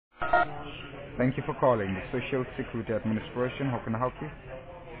Thank you for calling the Social Security Administration. How can I help you?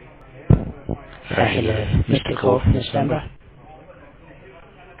 Hello, Mr. Call from this number.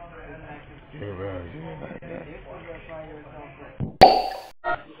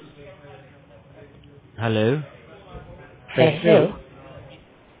 Hello? Hello.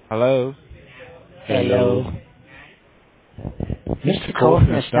 Hello? Hello. Mr. Call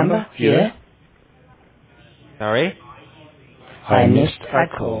from this number. Yeah? Sorry? I missed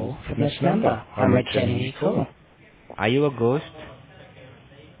a call from this number. I'm returning your call. Are you a ghost?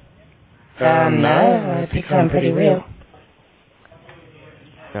 No, I think I'm pretty real.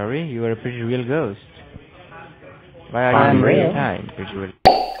 Sorry? You are a pretty real ghost. Why are I'm you wasting real. time? Pretty real.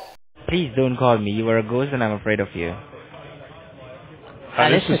 Please don't call me. You are a ghost and I'm afraid of you.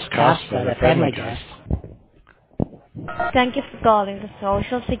 This is Casper, the friendly ghost. Thank you for calling the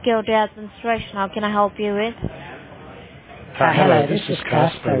Social Security Administration. How can I help you with? Hello, this is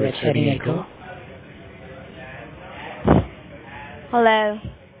Casper, returning your call. Hello.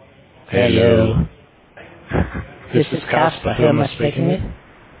 Hello. This is Casper, who am I speaking with?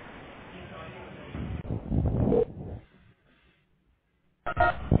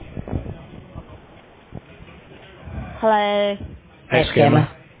 Hello. Hey, scammer.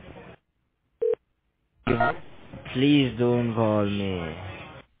 Please don't call me.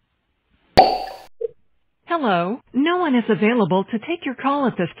 Hello. No one is available to take your call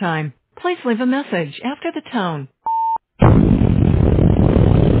at this time. Please leave a message after the tone.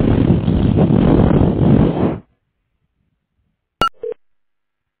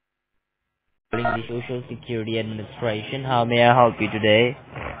 Calling the Social Security Administration. How may I help you today?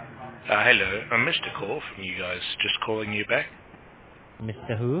 Hello, I missed a call from you guys. Just calling you back.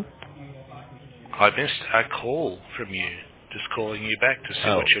 Mr. Who? I missed a call from you. Just calling you back to see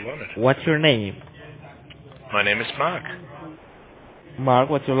Oh. what you wanted. What's your name? My name is Mark Mark,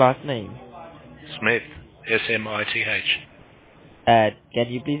 what's your last name? Smith. Smith. Can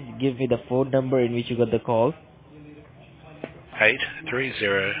you please give me the phone number in which you got the call?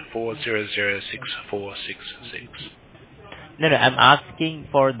 830-400-6466. No, I'm asking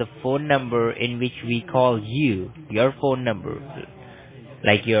for the phone number in which we call you. Your phone number.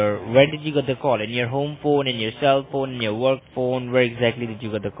 Like where did you get the call? In your home phone, in your cell phone, in your work phone? Where exactly did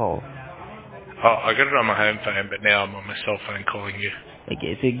you get the call? Oh, I got it on my home phone, but now I'm on my cell phone calling you.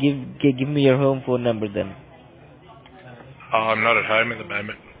 Okay, so give me your home phone number then. Oh, I'm not at home at the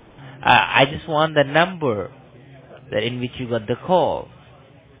moment. I just want the number that in which you got the call.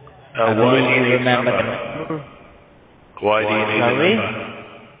 I Why do believe you you need the remember the number? number. Why do you need the Sorry? number?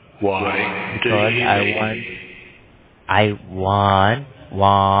 Why do Because you need... I want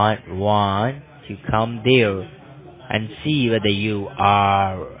to come there and see whether you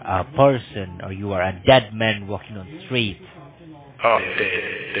are a person or you are a dead man walking on the street. Oh,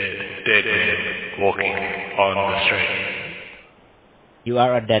 dead man walking on the street. You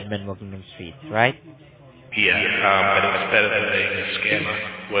are a dead man walking on the street, right? Yeah, but it's better than being a scammer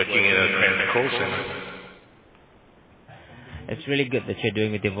working in a cramped call center. It's really good that you're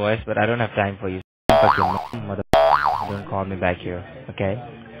doing with your voice, but I don't have time for you. Fuck your mother. Don't call me back here, okay?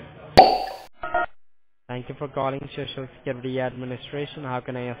 Thank you for calling Social Security Administration. How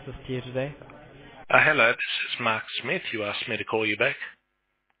can I assist you today? Hello, this is Mark Smith. You asked me to call you back.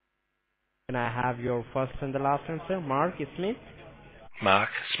 Can I have your first and the last name, sir? Mark Smith? Mark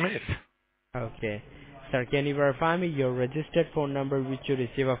Smith. Okay. Sir, can you verify me your registered phone number which you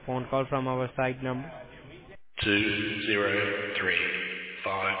receive a phone call from our site number?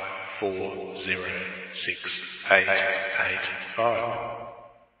 203-540-6885.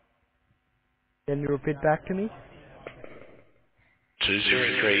 Can you repeat back to me?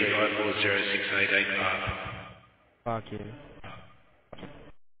 203-540-6885. Okay.